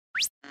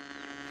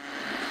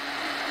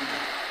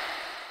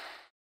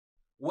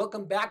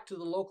Welcome back to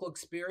the Local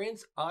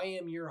Experience. I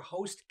am your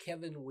host,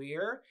 Kevin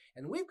Weir,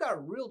 and we've got a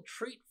real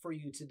treat for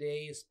you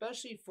today,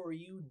 especially for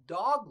you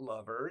dog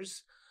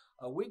lovers.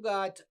 We've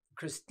got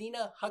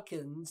Christina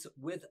Huckins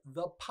with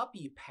the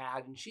Puppy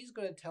Pad, and she's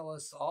going to tell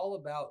us all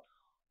about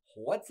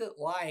what's it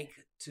like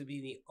to be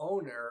the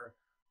owner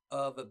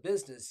of a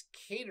business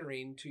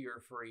catering to your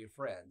furry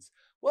friends.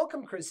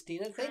 Welcome,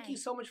 Christina. Thank you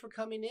so much for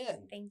coming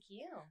in. Thank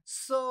you.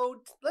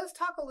 So let's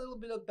talk a little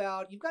bit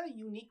about, you've got a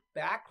unique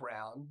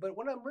background, but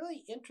what I'm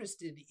really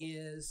interested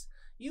is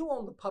you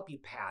own the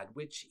Puppy Pad,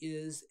 which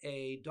is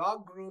a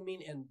dog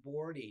grooming and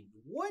boarding.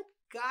 What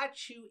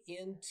got you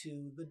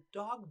into the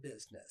dog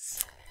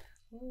business?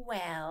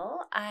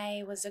 Well,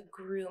 I was a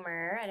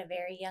groomer at a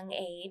very young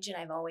age, and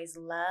I've always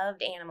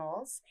loved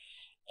animals.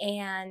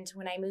 And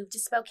when I moved to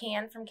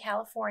Spokane from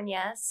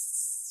California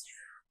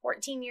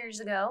 14 years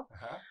ago,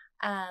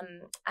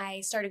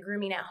 I started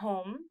grooming at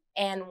home,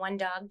 and one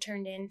dog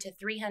turned into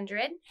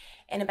 300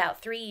 in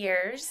about 3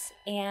 years.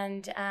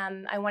 And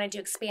I wanted to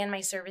expand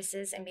my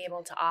services and be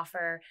able to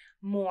offer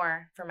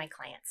more for my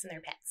clients and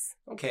their pets.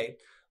 Okay.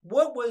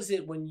 What was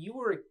it when you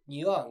were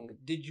young?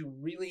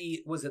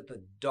 Was it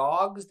the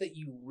dogs that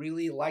you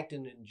really liked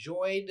and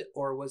enjoyed,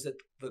 or was it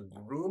the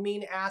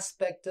grooming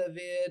aspect of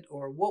it,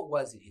 or what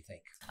was it, you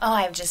think? Oh,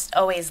 I've just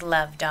always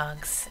loved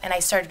dogs. And I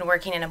started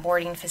working in a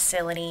boarding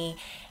facility,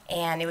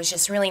 and it was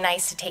just really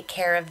nice to take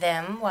care of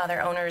them while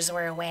their owners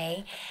were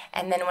away.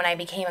 And then when I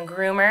became a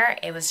groomer,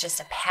 it was just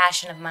a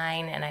passion of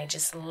mine, and I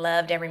just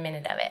loved every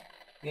minute of it.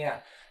 Yeah.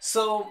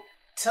 So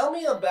tell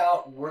me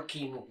about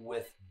working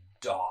with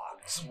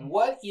dogs.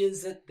 What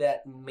is it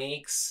that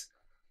makes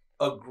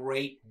a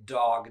great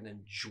dog an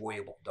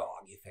enjoyable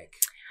dog, you think?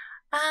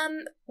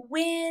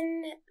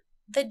 When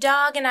the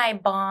dog and I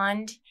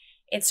bond,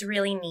 it's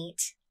really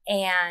neat.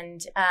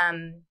 And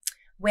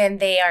when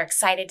they are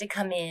excited to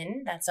come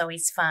in, that's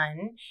always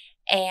fun.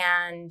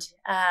 And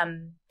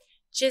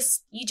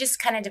you just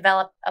kind of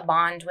develop a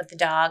bond with the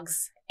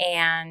dogs.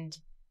 And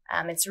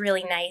it's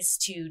really nice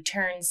to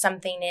turn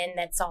something in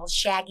that's all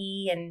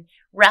shaggy and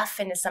rough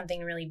into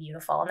something really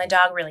beautiful. And the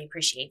dog really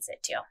appreciates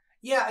it too.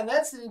 Yeah, and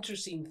that's an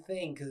interesting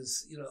thing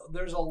because,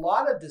 there's a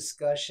lot of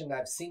discussion.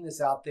 I've seen this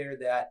out there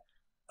that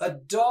a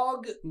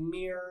dog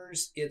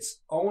mirrors its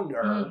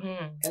owner,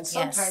 and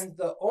sometimes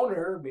the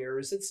owner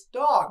mirrors its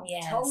dog.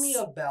 Yes. Tell me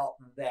about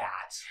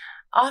that.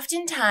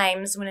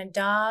 Oftentimes, when a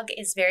dog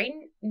is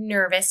very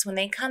nervous when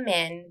they come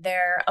in,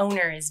 their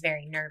owner is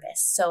very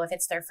nervous. So if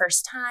it's their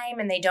first time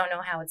and they don't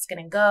know how it's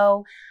going to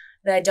go,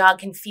 the dog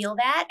can feel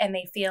that and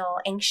they feel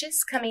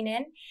anxious coming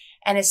in.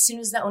 And as soon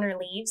as the owner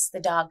leaves, the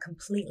dog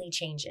completely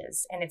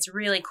changes. And it's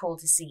really cool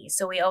to see.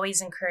 So we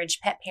always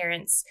encourage pet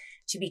parents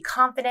to be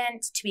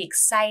confident, to be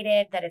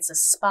excited that it's a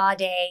spa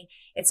day.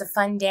 It's a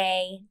fun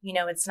day.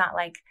 It's not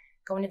like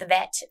going to the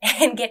vet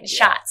and getting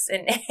shots.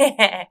 And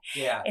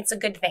it's a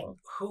good thing.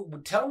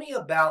 Tell me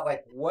about,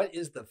 what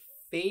is the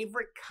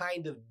favorite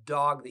kind of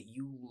dog that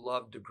you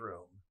love to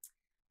groom?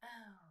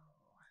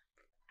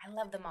 Oh, I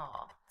love them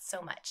all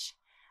so much.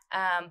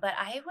 But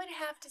I would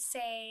have to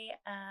say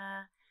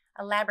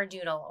a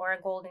Labradoodle or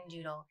a Golden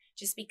Doodle,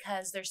 just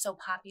because they're so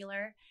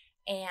popular,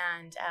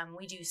 and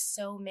we do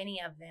so many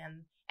of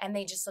them, and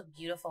they just look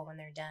beautiful when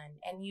they're done.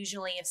 And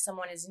usually if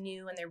someone is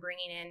new and they're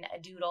bringing in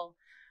a doodle,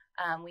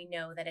 we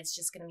know that it's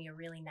just going to be a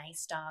really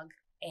nice dog,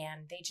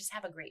 and they just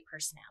have a great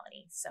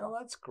personality. So, well,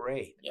 that's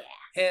great. Yeah.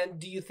 And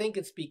do you think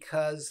it's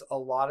because a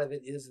lot of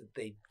it is that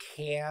they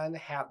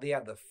have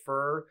the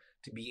fur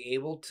to be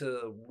able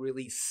to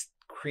really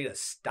create a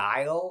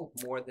style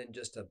more than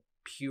just a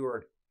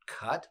pure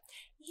cut?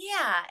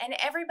 Yeah, and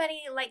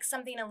everybody likes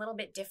something a little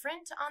bit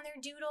different on their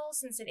doodle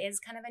since it is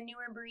kind of a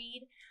newer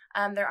breed.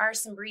 There are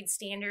some breed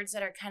standards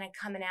that are kind of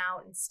coming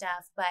out and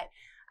stuff, but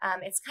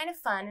it's kind of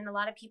fun, and a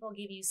lot of people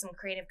give you some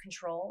creative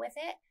control with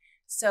it.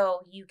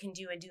 So you can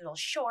do a doodle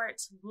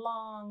short,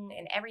 long,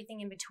 and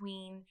everything in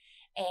between.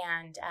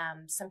 And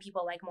some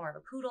people like more of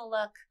a poodle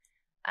look.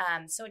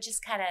 So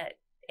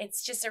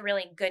it's just a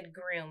really good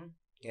groom.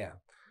 Yeah.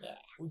 Yeah.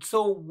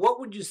 So what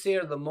would you say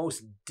are the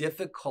most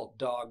difficult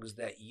dogs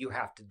that you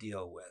have to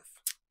deal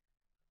with?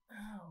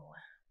 Oh,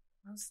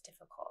 most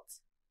difficult.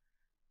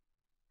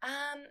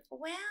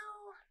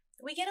 Well,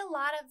 we get a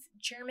lot of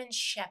German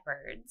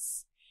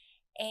Shepherds,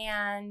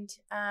 and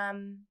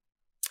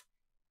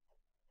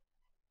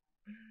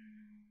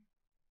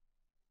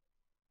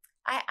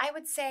I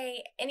would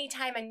say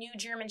anytime a new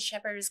German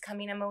Shepherd is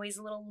coming, I'm always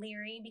a little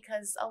leery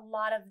because a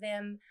lot of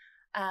them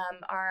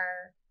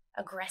are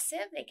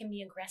aggressive. They can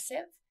be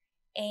aggressive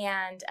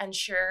and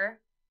unsure,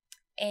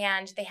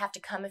 and they have to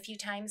come a few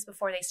times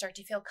before they start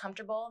to feel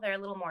comfortable. They're a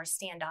little more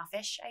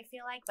standoffish, I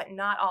feel like, but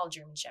not all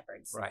German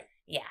Shepherds. Right.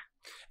 Yeah.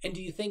 And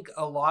do you think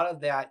a lot of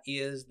that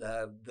is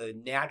the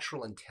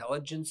natural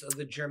intelligence of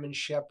the German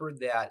Shepherd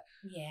that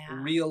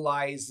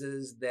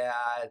realizes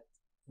that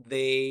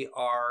they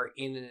are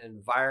in an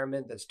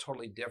environment that's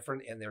totally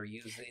different and they're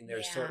using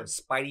their sort of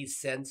spidey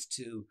sense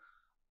to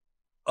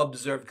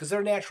observe because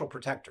they're natural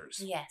protectors?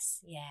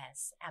 Yes,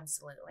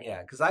 absolutely.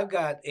 Yeah, because I've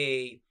got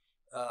a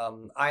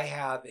I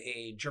have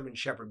a German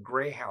Shepherd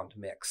Greyhound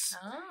mix.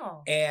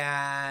 Oh.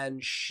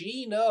 And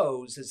she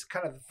knows, it's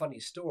kind of a funny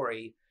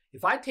story.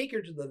 If I take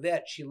her to the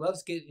vet, she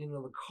loves getting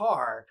into the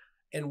car.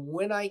 And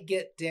when I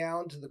get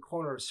down to the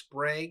corner of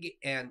Sprague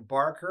and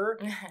Barker,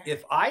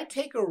 if I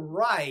take a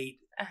right,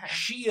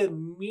 she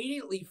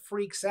immediately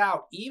freaks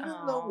out. Even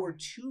though we're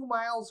 2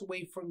 miles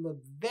away from the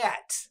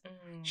vet,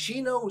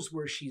 she knows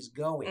where she's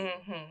going.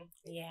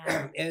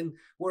 Yeah. And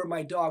where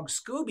my dog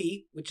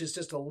Scooby, which is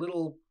just a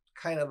little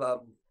kind of a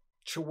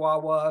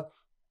Chihuahua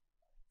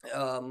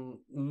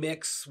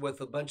mix with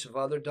a bunch of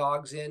other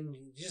dogs in,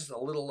 just a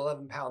little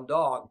 11-pound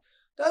dog,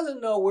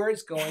 doesn't know where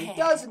it's going,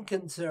 doesn't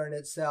concern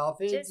itself.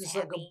 It's just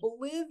like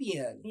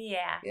oblivion.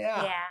 Yeah.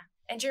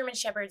 And German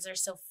Shepherds are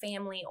so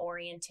family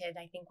oriented.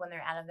 I think when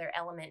they're out of their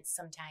element,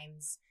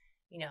 sometimes,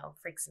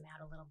 freaks them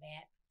out a little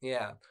bit.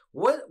 Yeah.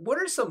 What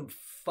are some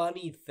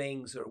funny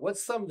things, or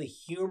what's some of the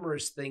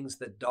humorous things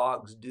that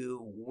dogs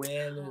do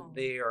when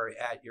they are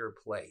at your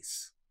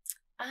place?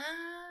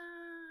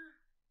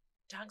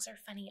 Dogs are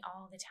funny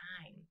all the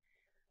time.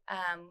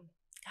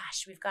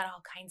 Gosh, we've got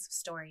all kinds of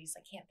stories.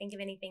 I can't think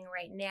of anything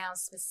right now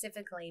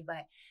specifically,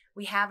 but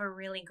we have a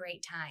really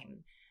great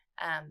time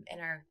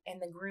in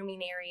the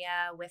grooming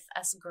area with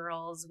us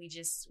girls. We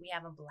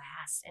have a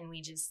blast, and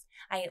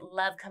I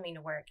love coming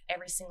to work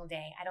every single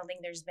day. I don't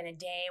think there's been a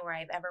day where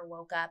I've ever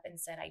woke up and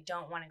said, I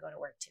don't want to go to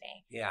work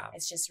today. Yeah.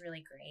 It's just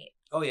really great.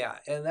 Oh, yeah.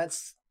 And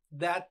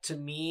that to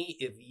me,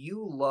 if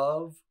you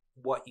love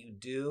what you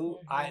do,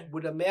 I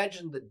would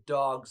imagine the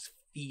dogs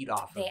feed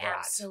off of that. They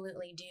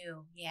absolutely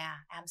do. Yeah,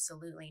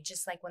 absolutely.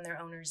 Just like when their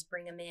owners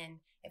bring them in,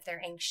 if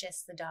they're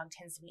anxious, the dog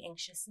tends to be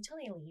anxious until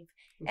they leave.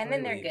 And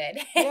then they're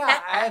good.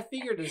 Yeah, I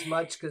figured as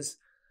much, because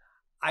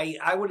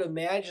I would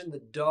imagine the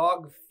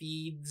dog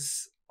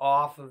feeds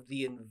off of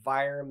the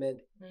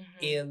environment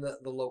in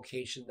the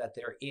location that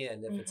they're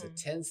in. If it's a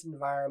tense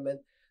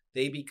environment,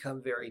 they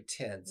become very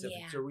tense. If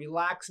it's a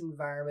relaxed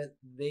environment,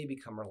 they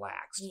become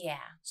relaxed. Yeah.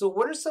 So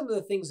what are some of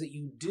the things that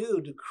you do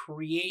to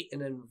create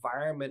an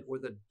environment where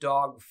the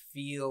dog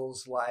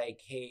feels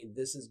like, hey,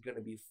 this is going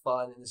to be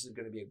fun and this is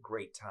going to be a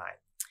great time?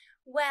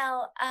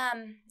 Well,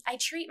 I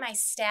treat my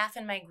staff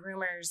and my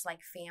groomers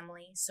like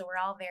family. So we're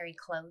all very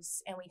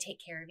close and we take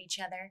care of each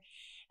other.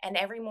 And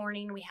every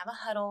morning we have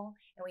a huddle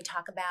and we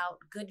talk about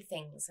good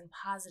things and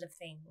positive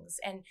things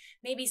and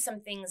maybe some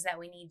things that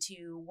we need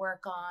to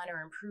work on or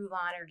improve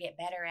on or get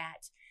better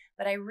at.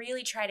 But I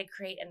really try to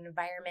create an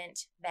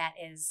environment that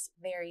is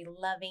very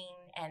loving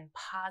and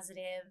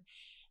positive,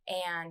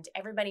 and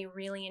everybody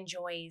really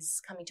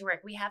enjoys coming to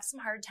work. We have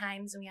some hard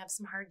times and we have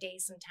some hard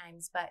days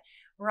sometimes, but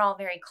we're all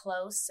very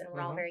close and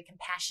we're all very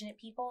compassionate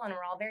people and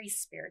we're all very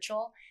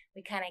spiritual.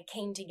 We kind of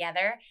came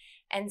together.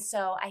 And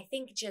so I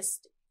think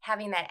just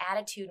having that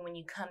attitude when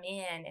you come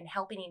in and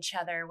helping each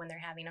other when they're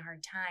having a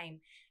hard time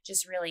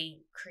just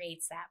really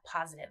creates that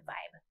positive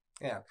vibe.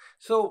 Yeah.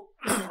 So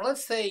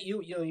let's say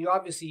you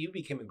obviously you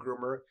became a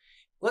groomer.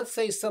 Let's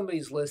say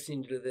somebody's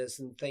listening to this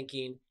and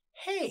thinking,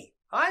 hey,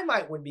 I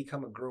might want to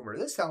become a groomer.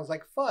 This sounds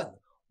like fun.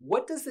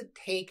 What does it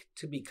take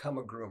to become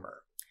a groomer?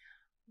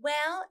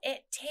 Well,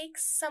 it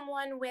takes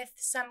someone with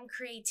some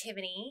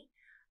creativity.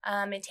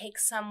 It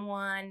takes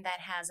someone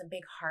that has a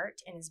big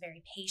heart and is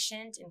very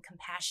patient and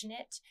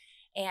compassionate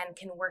and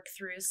can work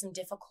through some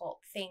difficult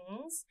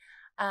things.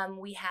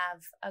 We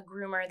have a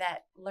groomer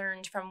that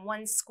learned from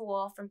one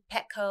school, from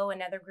Petco,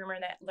 another groomer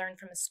that learned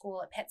from a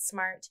school at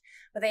PetSmart,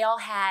 but they all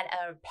had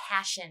a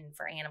passion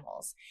for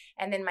animals.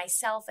 And then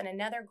myself and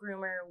another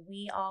groomer,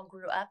 we all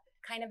grew up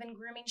kind of in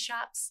grooming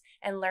shops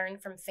and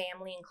learned from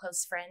family and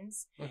close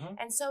friends.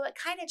 And so it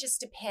kind of just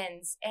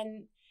depends.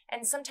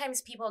 And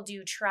sometimes people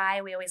do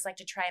try. We always like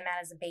to try them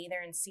out as a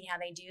bather and see how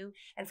they do.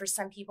 And for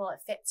some people,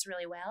 it fits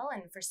really well.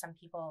 And for some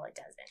people, it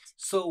doesn't.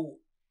 So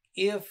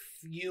if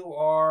you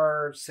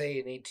are, say,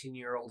 an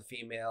 18-year-old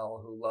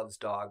female who loves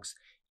dogs,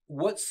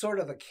 what sort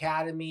of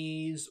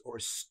academies or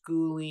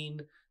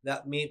schooling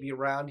that may be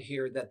around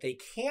here that they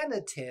can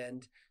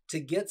attend to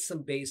get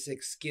some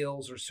basic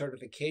skills or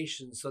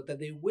certifications so that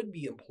they would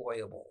be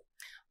employable?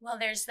 Well,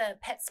 there's the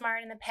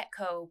PetSmart and the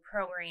Petco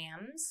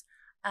programs.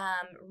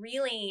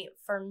 Really,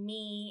 for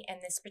me and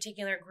this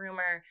particular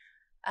groomer,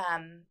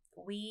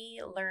 we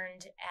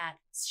learned at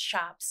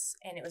shops,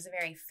 and it was a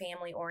very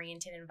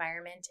family-oriented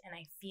environment, and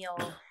I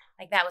feel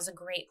like that was a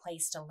great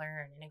place to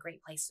learn and a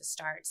great place to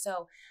start.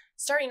 So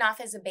starting off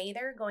as a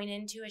bather, going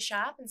into a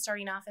shop and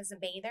starting off as a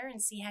bather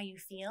and see how you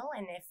feel,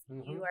 and if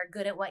you are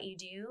good at what you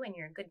do and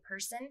you're a good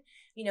person,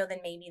 then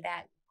maybe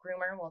that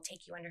groomer will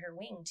take you under her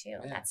wing too.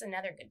 Yeah. That's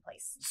another good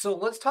place. So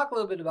let's talk a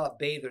little bit about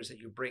bathers that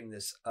you bring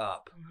this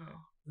up.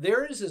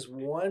 There is this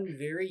one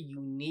very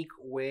unique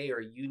way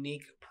or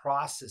unique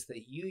process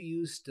that you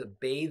use to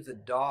bathe the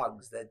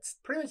dogs that's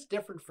pretty much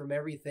different from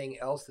everything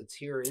else that's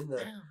here in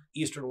the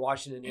Eastern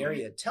Washington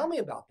area. Tell me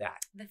about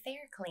that. The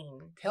TheraClean.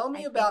 Tell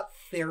me about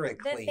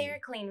TheraClean. The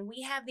TheraClean.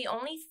 We have the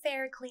only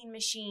TheraClean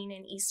machine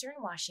in Eastern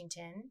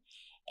Washington,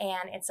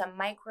 and it's a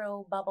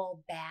micro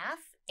bubble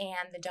bath,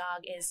 and the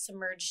dog is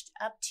submerged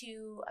up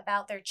to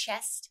about their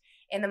chest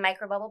in the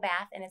microbubble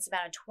bath, and it's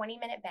about a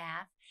 20-minute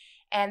bath.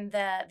 And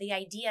the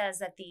idea is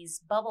that these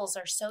bubbles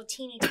are so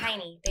teeny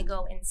tiny, they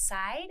go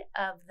inside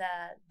of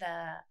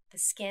the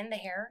skin, the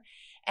hair,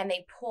 and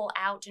they pull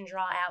out and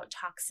draw out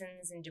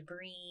toxins and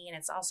debris. And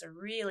it's also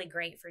really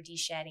great for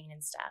de-shedding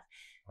and stuff.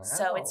 Wow.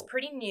 So it's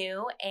pretty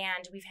new,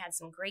 and we've had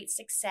some great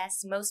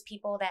success. Most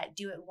people that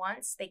do it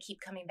once, they keep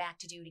coming back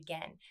to do it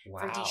again.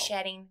 Wow. For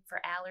de-shedding, for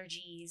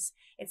allergies.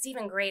 It's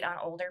even great on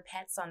older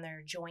pets, on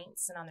their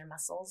joints and on their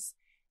muscles.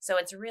 So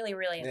it's really,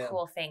 really a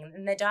cool thing.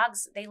 And the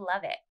dogs, they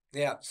love it.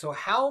 Yeah. So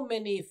how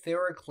many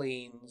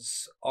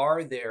TheraCleans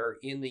are there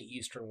in the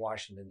Eastern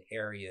Washington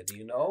area? Do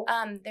you know?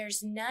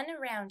 There's none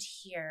around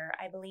here.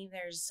 I believe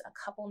there's a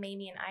couple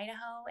maybe in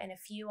Idaho and a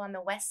few on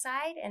the west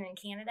side and in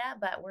Canada,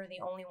 but we're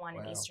the only one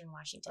in Eastern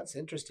Washington. That's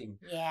interesting.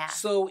 Yeah.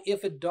 So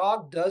if a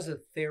dog does a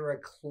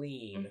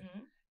TheraClean,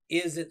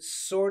 is it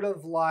sort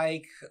of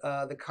like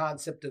the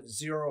concept of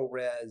zero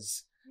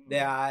res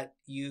that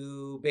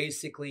you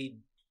basically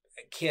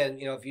can,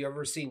 if you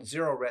ever seen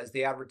Zero Res,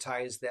 they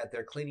advertise that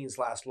their cleanings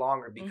last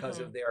longer because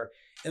of their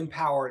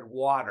empowered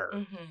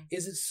water.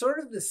 Is it sort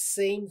of the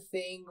same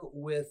thing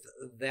with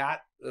that,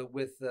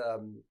 with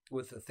the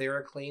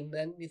TheraClean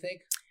then, you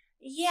think?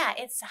 Yeah,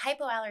 it's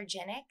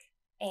hypoallergenic,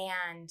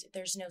 and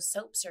there's no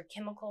soaps or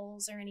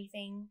chemicals or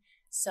anything.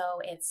 So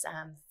it's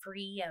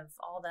free of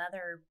all the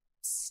other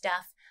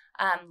stuff.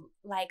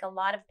 Like a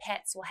lot of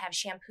pets will have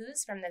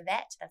shampoos from the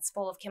vet that's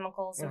full of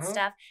chemicals and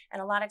stuff. And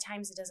a lot of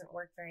times it doesn't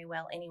work very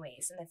well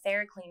anyways. And the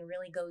TheraClean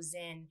really goes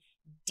in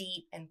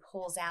deep and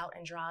pulls out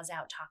and draws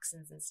out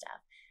toxins and stuff.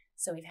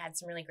 So we've had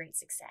some really great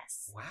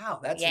success. Wow,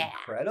 that's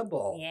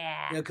incredible.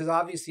 Yeah. Because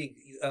obviously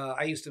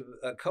I used to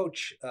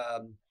coach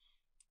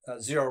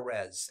Zero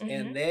Res,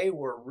 and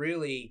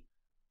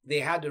they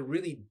had to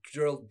really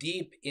drill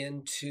deep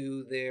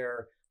into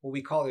their what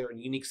we call their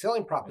unique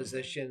selling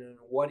proposition and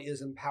what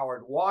is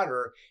empowered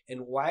water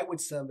and why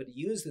would somebody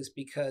use this?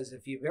 Because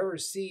if you've ever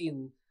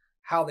seen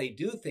how they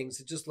do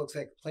things, it just looks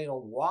like plain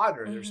old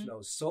water. There's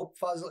no soap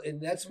fuzzle.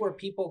 And that's where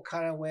people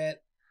kind of went,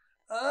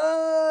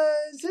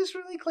 is this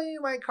really cleaning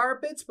my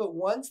carpets? But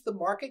once the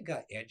market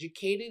got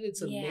educated,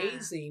 it's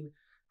amazing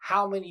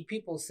how many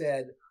people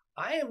said,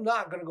 I am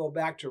not going to go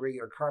back to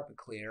regular carpet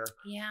cleaner.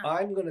 Yeah.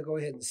 I'm going to go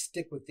ahead and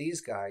stick with these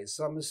guys.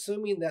 So I'm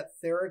assuming that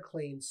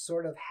TheraClean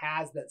sort of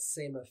has that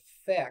same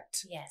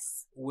effect.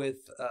 Yes.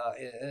 With,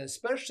 and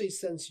especially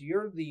since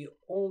you're the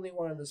only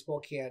one in the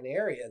Spokane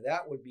area,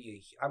 that would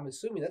be, I'm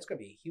assuming that's going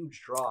to be a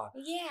huge draw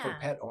for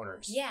pet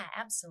owners. Yeah,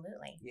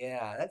 absolutely.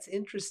 Yeah, that's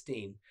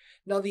interesting.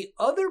 Now, the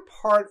other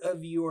part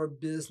of your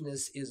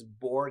business is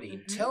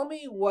boarding. Tell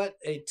me what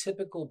a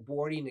typical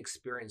boarding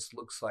experience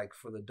looks like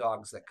for the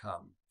dogs that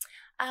come.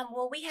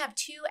 Well, we have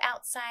 2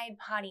 outside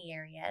potty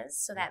areas,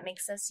 so that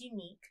makes us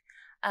unique.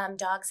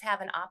 Dogs have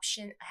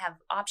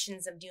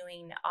options of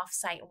doing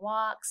off-site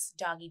walks,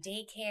 doggy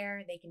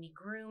daycare. They can be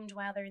groomed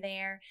while they're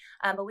there,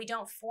 but we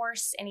don't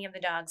force any of the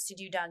dogs to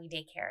do doggy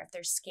daycare if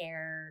they're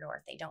scared or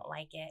if they don't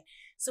like it.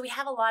 So we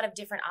have a lot of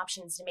different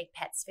options to make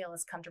pets feel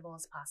as comfortable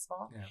as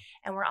possible. Yeah.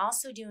 And we're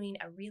also doing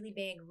a really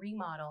big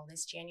remodel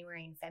this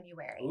January and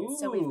February. Ooh.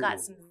 So we've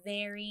got some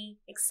very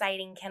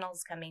exciting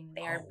kennels coming.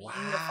 They are beautiful.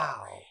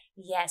 Wow.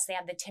 Yes, they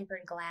have the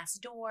tempered glass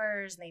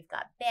doors, and they've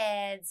got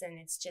beds, and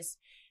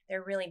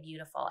they're really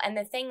beautiful. And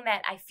the thing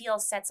that I feel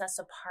sets us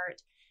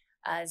apart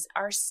is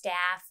our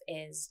staff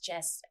is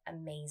just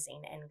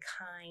amazing and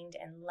kind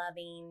and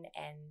loving,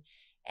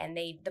 and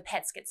the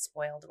pets get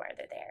spoiled while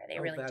they're there. They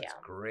really do. That's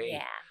great.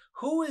 Yeah.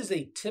 Who is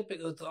a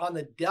typical, on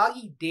the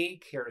doggy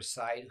daycare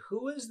side,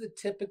 who is the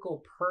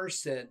typical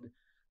person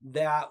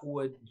that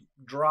would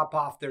drop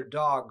off their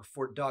dog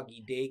for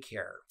doggy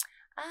daycare?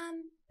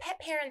 Pet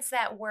parents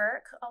that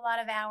work a lot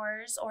of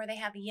hours, or they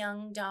have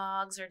young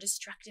dogs or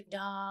destructive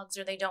dogs,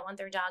 or they don't want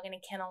their dog in a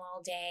kennel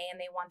all day and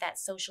they want that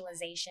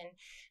socialization.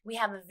 We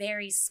have a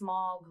very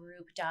small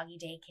group doggy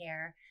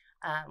daycare.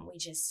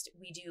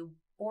 We do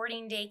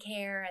boarding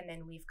daycare, and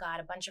then we've got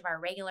a bunch of our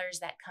regulars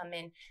that come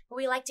in, but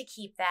we like to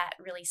keep that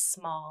really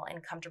small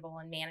and comfortable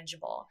and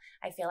manageable.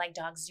 I feel like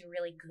dogs do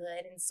really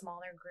good in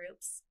smaller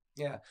groups.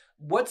 Yeah.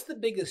 What's the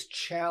biggest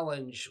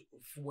challenge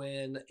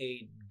when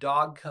a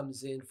dog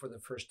comes in for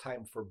the first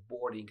time for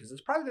boarding? Because it's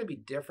probably going to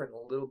be different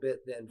a little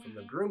bit than from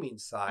the grooming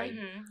side.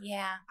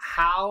 Yeah.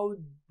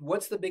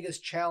 What's the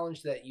biggest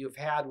challenge that you've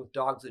had with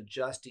dogs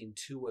adjusting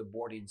to a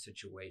boarding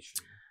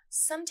situation?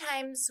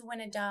 Sometimes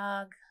when a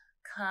dog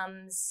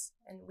comes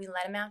and we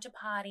let them out to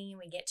potty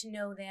and we get to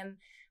know them,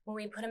 when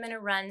we put them in a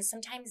run,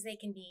 sometimes they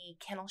can be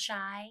kennel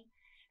shy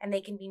and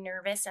they can be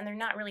nervous, and they're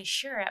not really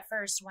sure at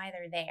first why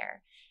they're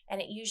there.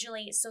 And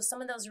so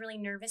some of those really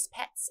nervous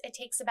pets, it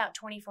takes about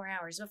 24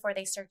 hours before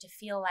they start to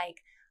feel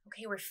like,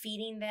 okay, we're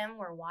feeding them,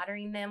 we're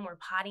watering them, we're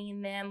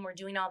pottying them, we're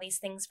doing all these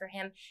things for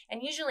him.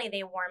 And usually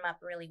they warm up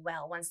really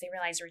well once they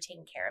realize we're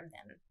taking care of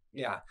them.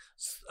 Yeah.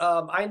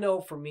 I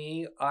know for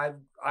me,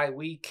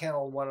 we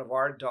kennel one of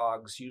our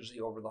dogs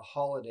usually over the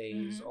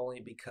holidays only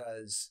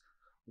because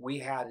we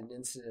had an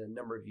incident a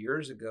number of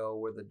years ago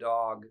where the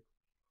dog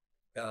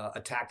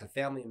attacked a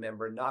family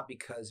member, not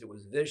because it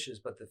was vicious,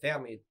 but the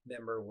family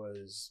member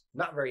was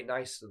not very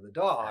nice to the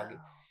dog. Oh.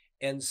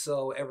 And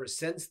so ever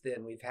since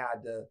then, we've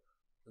had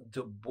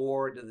to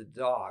board the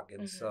dog.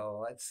 And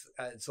so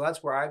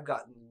that's where I've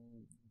gotten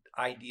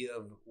idea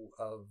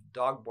of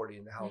dog boarding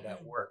and how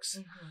that works.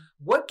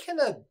 What can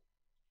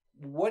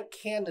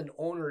an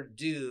owner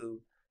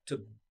do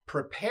to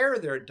prepare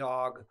their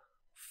dog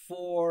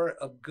for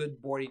a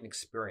good boarding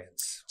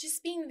experience?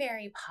 Just being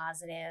very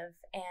positive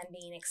and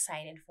being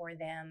excited for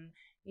them.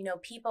 You know,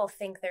 people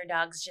think their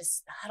dog's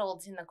just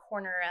huddled in the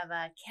corner of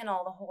a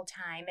kennel the whole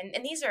time.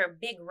 And these are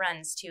big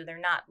runs, too. They're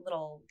not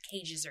little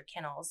cages or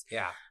kennels.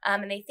 Yeah.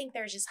 And they think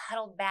they're just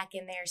huddled back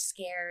in there,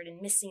 scared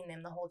and missing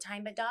them the whole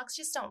time. But dogs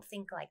just don't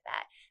think like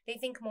that. They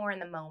think more in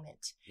the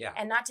moment. Yeah.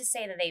 And not to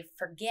say that they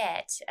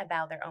forget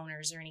about their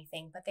owners or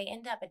anything, but they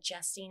end up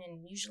adjusting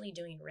and usually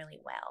doing really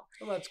well.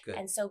 Well, that's good.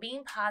 And so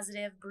being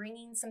positive,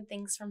 bringing some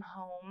things from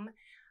home,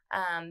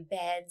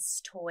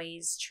 beds,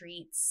 toys,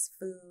 treats,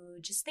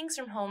 food, just things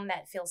from home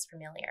that feels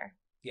familiar.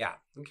 Yeah.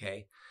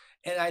 Okay.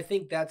 And I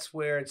think that's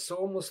where it's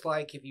almost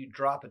like if you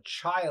drop a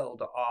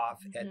child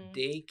off at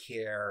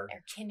daycare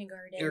or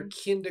kindergarten, they're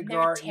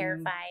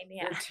terrified.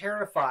 Yeah. They're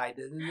terrified.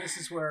 And this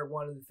is where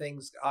one of the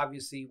things,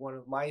 obviously, one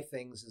of my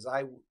things is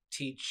I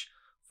teach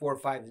 4,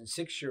 5, and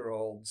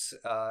 6-year-olds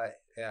on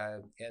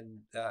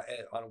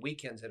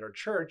weekends at our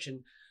church.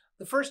 And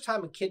the first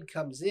time a kid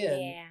comes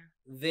in,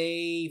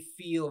 they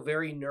feel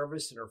very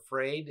nervous and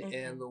afraid.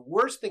 And the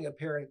worst thing a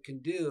parent can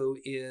do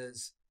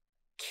is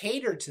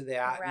cater to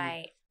that,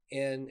 right?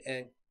 And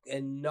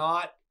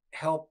not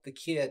help the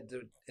kid.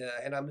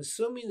 And I'm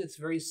assuming it's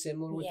very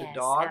similar with the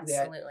dog.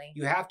 Absolutely. That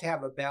you have to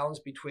have a balance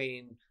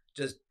between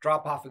just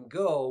drop off and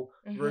go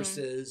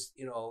versus,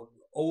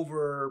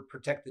 over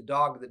protect the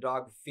dog. The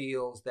dog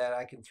feels that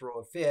I can throw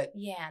a fit.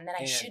 Yeah, and that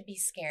I should be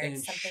scared. And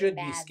something should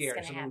be bad's scared.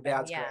 Gonna Something happen.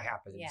 bad's going to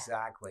happen. Yeah.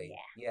 Exactly.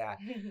 Yeah.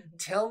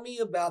 Tell me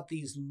about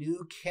these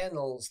new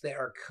kennels that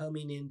are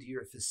coming into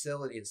your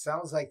facility. It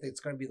sounds like it's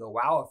going to be the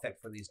wow effect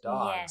for these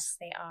dogs. Yes,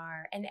 they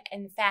are. And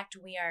in fact,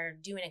 we are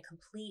doing a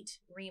complete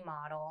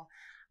remodel.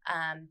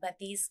 But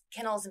these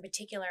kennels in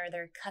particular,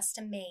 they're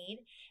custom made,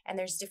 and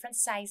there's different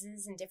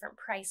sizes and different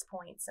price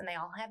points, and they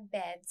all have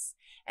beds.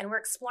 And we're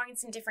exploring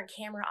some different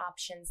camera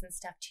options and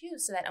stuff too,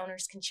 so that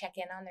owners can check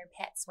in on their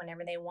pets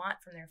whenever they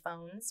want from their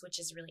phones, which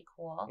is really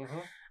cool.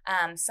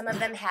 Some of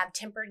them have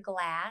tempered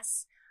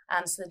glass,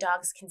 so the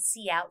dogs can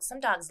see out. Some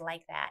dogs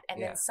like that. And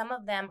then some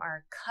of them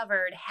are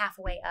covered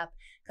halfway up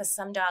because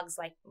some dogs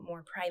like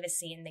more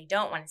privacy and they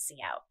don't want to see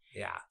out.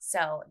 Yeah.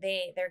 So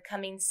they're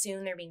coming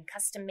soon. They're being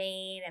custom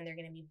made and they're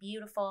going to be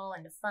beautiful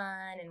and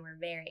fun, and we're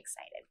very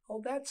excited. Oh,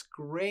 that's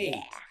great.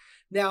 Yeah.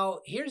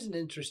 Now, here's an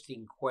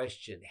interesting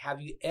question.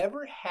 Have you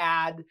ever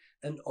had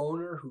an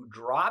owner who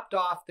dropped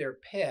off their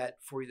pet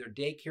for either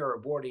daycare or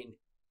boarding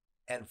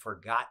and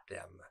forgot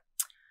them?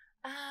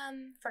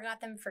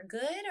 Forgot them for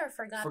good or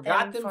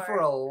forgot them for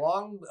a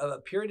long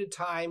period of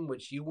time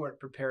which you weren't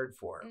prepared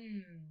for?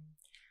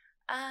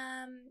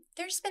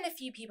 There's been a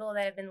few people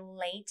that have been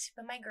late,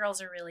 but my girls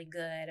are really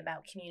good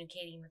about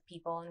communicating with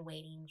people and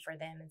waiting for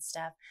them and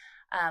stuff.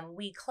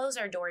 We close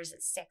our doors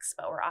at 6,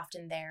 but we're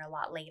often there a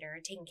lot later,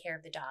 taking care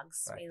of the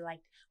dogs.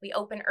 Right. We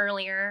open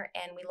earlier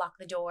and we lock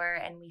the door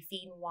and we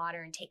feed and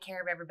water and take care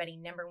of everybody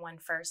number one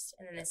first,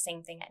 and then the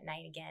same thing at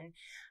night again.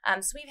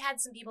 So we've had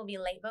some people be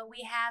late, but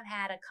we have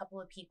had a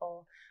couple of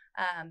people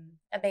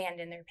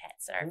abandon their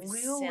pets at our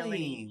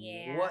facility.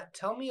 Yeah. What?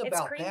 Tell me about that.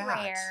 It's pretty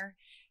rare.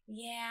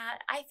 Yeah,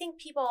 I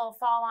think people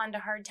fall onto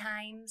hard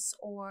times,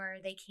 or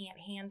they can't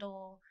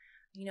handle,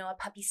 a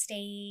puppy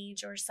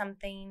stage or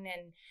something,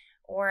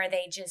 or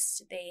they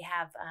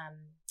have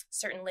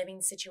certain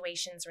living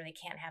situations where they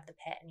can't have the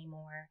pet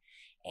anymore.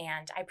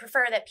 And I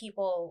prefer that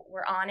people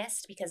were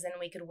honest, because then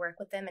we could work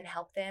with them and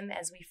help them,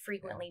 as we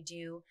frequently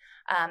do,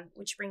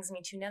 which brings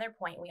me to another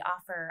point. We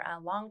offer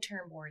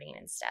long-term boarding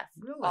and stuff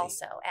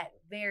also at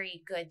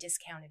very good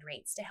discounted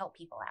rates to help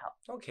people out.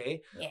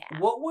 Okay. Yeah.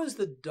 What was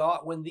the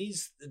dog, when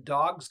these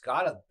dogs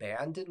got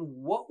abandoned,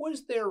 what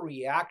was their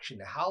reaction?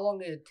 How long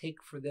did it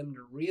take for them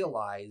to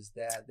realize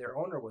that their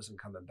owner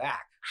wasn't coming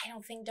back? I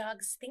don't think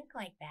dogs think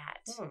like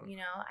that.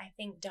 I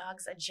think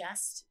dogs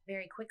adjust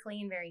very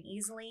quickly and very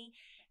easily,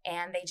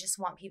 and they just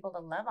want people to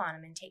love on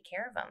them and take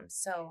care of them.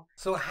 So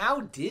how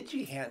did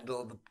you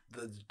handle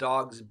the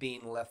dogs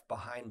being left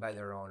behind by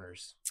their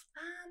owners?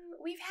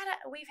 We've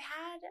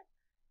had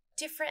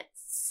different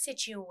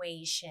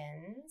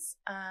situations.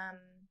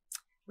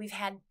 We've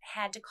had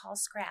to call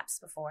Scraps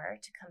before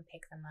to come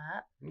pick them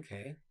up.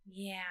 Okay.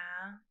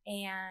 Yeah,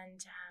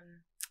 and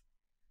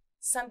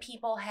some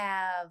people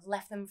have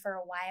left them for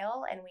a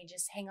while, and we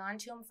just hang on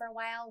to them for a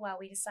while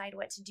we decide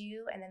what to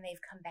do, and then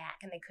they've come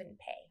back and they couldn't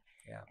pay.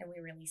 Yeah. And we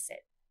release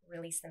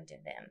them to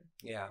them.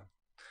 Yeah.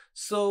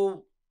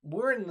 So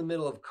we're in the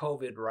middle of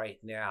COVID right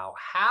now.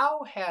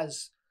 How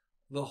has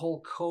the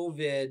whole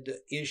COVID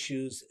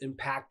issues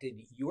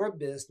impacted your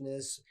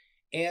business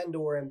and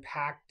or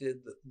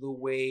impacted the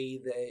way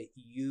that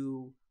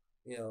you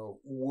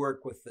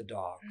work with the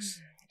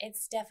dogs?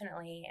 it's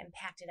definitely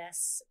impacted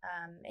us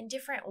in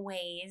different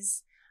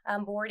ways.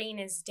 Boarding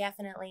is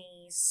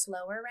definitely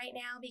slower right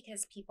now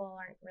because people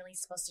aren't really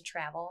supposed to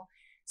travel.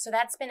 So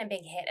that's been a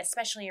big hit,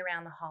 especially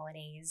around the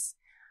holidays.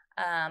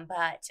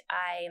 But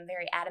I am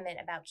very adamant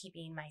about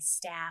keeping my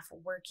staff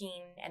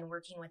working and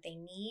working what they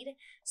need.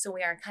 So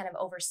we are kind of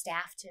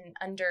overstaffed and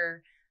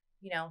under,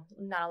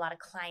 not a lot of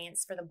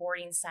clients for the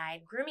boarding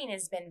side. Grooming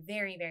has been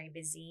very, very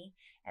busy,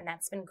 and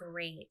that's been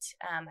great.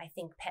 I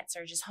think pets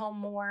are just home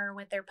more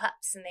with their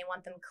pups, and they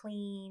want them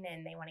clean,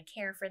 and they want to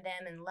care for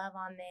them and love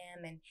on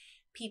them. And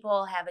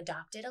people have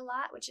adopted a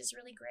lot, which is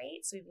really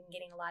great. So we've been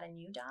getting a lot of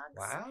new dogs.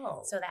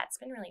 Wow. So that's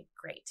been really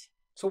great.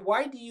 So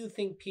why do you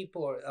think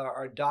people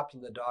are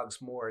adopting the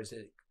dogs more? Is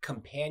it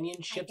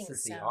companionships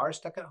that they are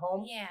stuck at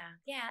home?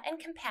 Yeah, and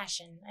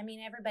compassion. I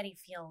mean, everybody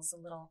feels a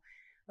little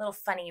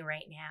funny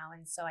right now,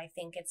 and so I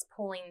think it's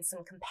pulling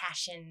some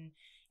compassion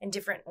in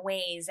different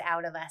ways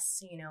out of us,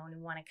 and we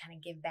want to kind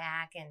of give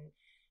back, and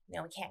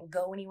we can't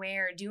go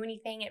anywhere or do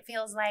anything, it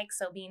feels like,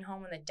 so being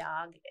home with a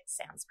dog, it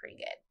sounds pretty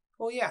good.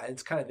 Well, yeah,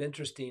 it's kind of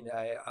interesting.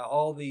 I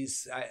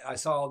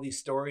saw all these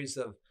stories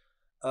of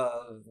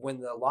when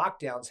the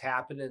lockdowns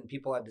happened and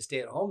people had to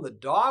stay at home. The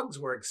dogs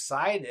were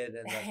excited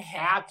and the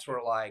cats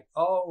were like,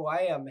 "Oh,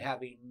 I am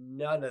having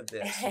none of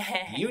this.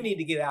 You need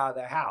to get out of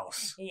the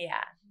house."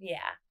 Yeah,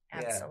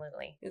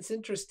 absolutely. Yeah. It's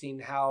interesting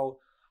how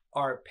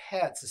our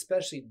pets,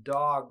 especially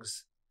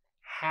dogs,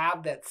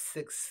 have that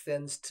sixth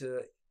sense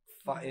to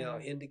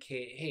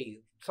indicate,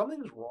 hey,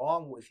 something's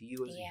wrong with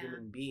you as a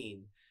human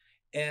being.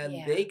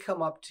 And they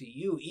come up to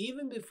you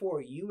even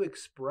before you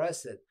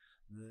express it.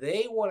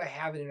 They want to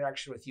have an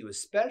interaction with you,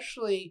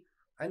 especially,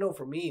 I know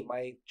for me,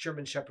 my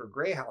German Shepherd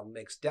Greyhound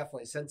mix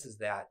definitely senses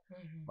that.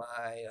 Mm-hmm.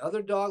 My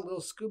other dog,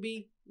 little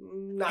Scooby,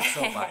 not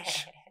so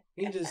much.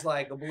 He's just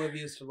like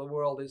oblivious to the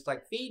world. It's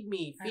like, feed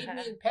me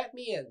and pet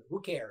me, and who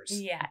cares?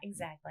 Yeah,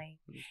 exactly.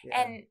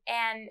 Yeah.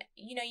 And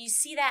you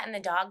see that in the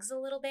dogs a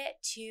little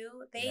bit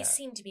too. They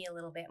seem to be a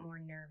little bit more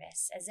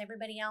nervous, as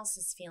everybody else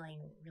is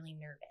feeling really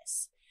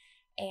nervous.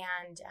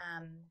 And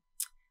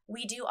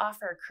we do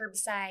offer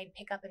curbside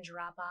pickup and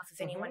drop off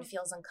if anyone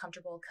feels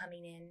uncomfortable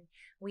coming in.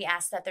 We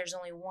ask that there's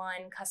only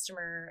one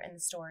customer in the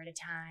store at a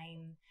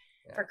time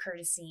for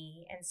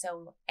courtesy.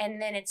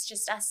 And then it's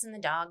just us and the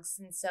dogs.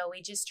 And so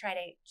we just try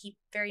to keep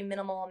very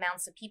minimal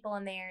amounts of people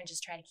in there and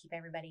just try to keep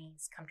everybody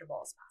as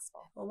comfortable as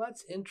possible. Well,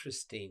 that's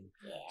interesting.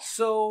 Yeah.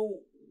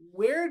 So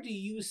where do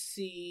you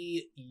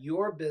see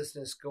your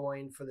business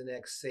going for the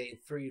next, say,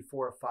 3,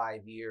 4,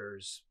 5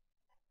 years?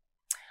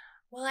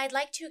 Well, I'd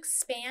like to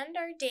expand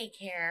our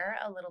daycare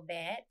a little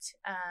bit,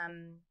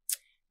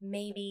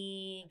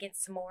 maybe get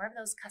some more of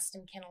those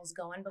custom kennels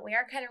going, but we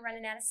are kind of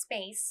running out of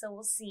space, so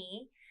we'll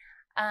see.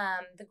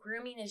 The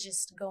grooming is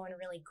just going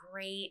really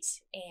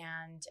great,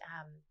 and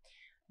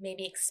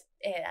maybe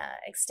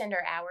extend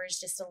our hours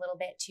just a little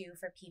bit too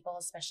for people,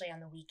 especially on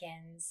the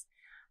weekends.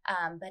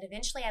 But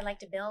eventually I'd like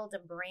to build a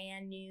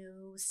brand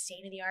new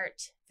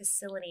state-of-the-art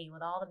facility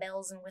with all the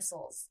bells and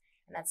whistles.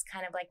 And that's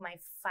kind of like my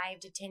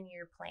 5 to 10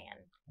 year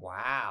plan.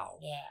 Wow.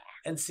 Yeah.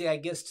 And see, I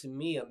guess to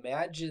me,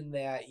 imagine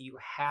that you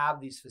have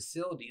these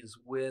facilities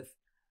with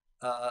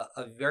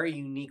a very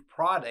unique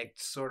product,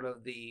 sort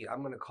of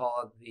I'm going to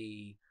call it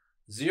the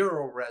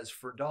zero res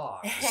for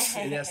dogs.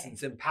 In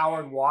essence,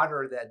 empowered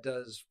water that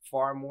does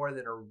far more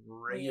than a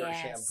regular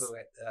shampoo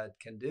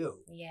can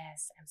do.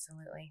 Yes,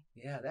 absolutely.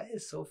 Yeah, that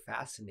is so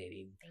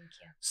fascinating. Thank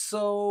you.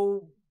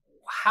 So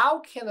how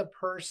can a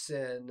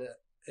person,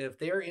 if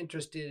they're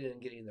interested in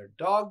getting their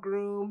dog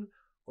groomed,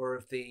 or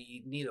if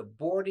they need a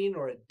boarding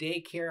or a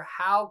daycare,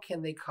 how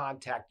can they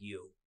contact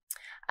you?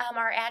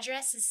 Our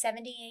address is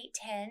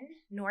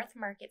 7810 North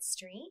Market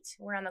Street.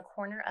 We're on the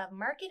corner of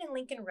Market and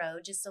Lincoln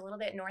Road, just a little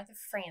bit north of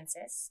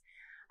Francis.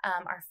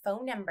 Our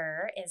phone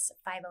number is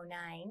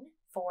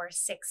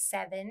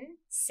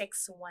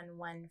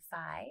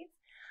 509-467-6115.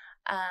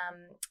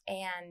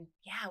 And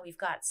we've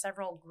got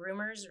several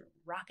groomers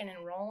rocking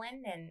and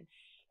rolling, and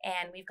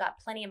we've got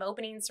plenty of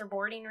openings for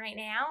boarding right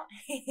now.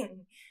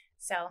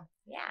 So,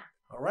 yeah.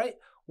 All right.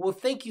 Well,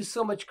 thank you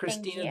so much,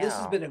 Christina. This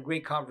has been a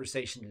great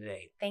conversation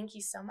today. Thank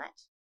you so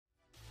much.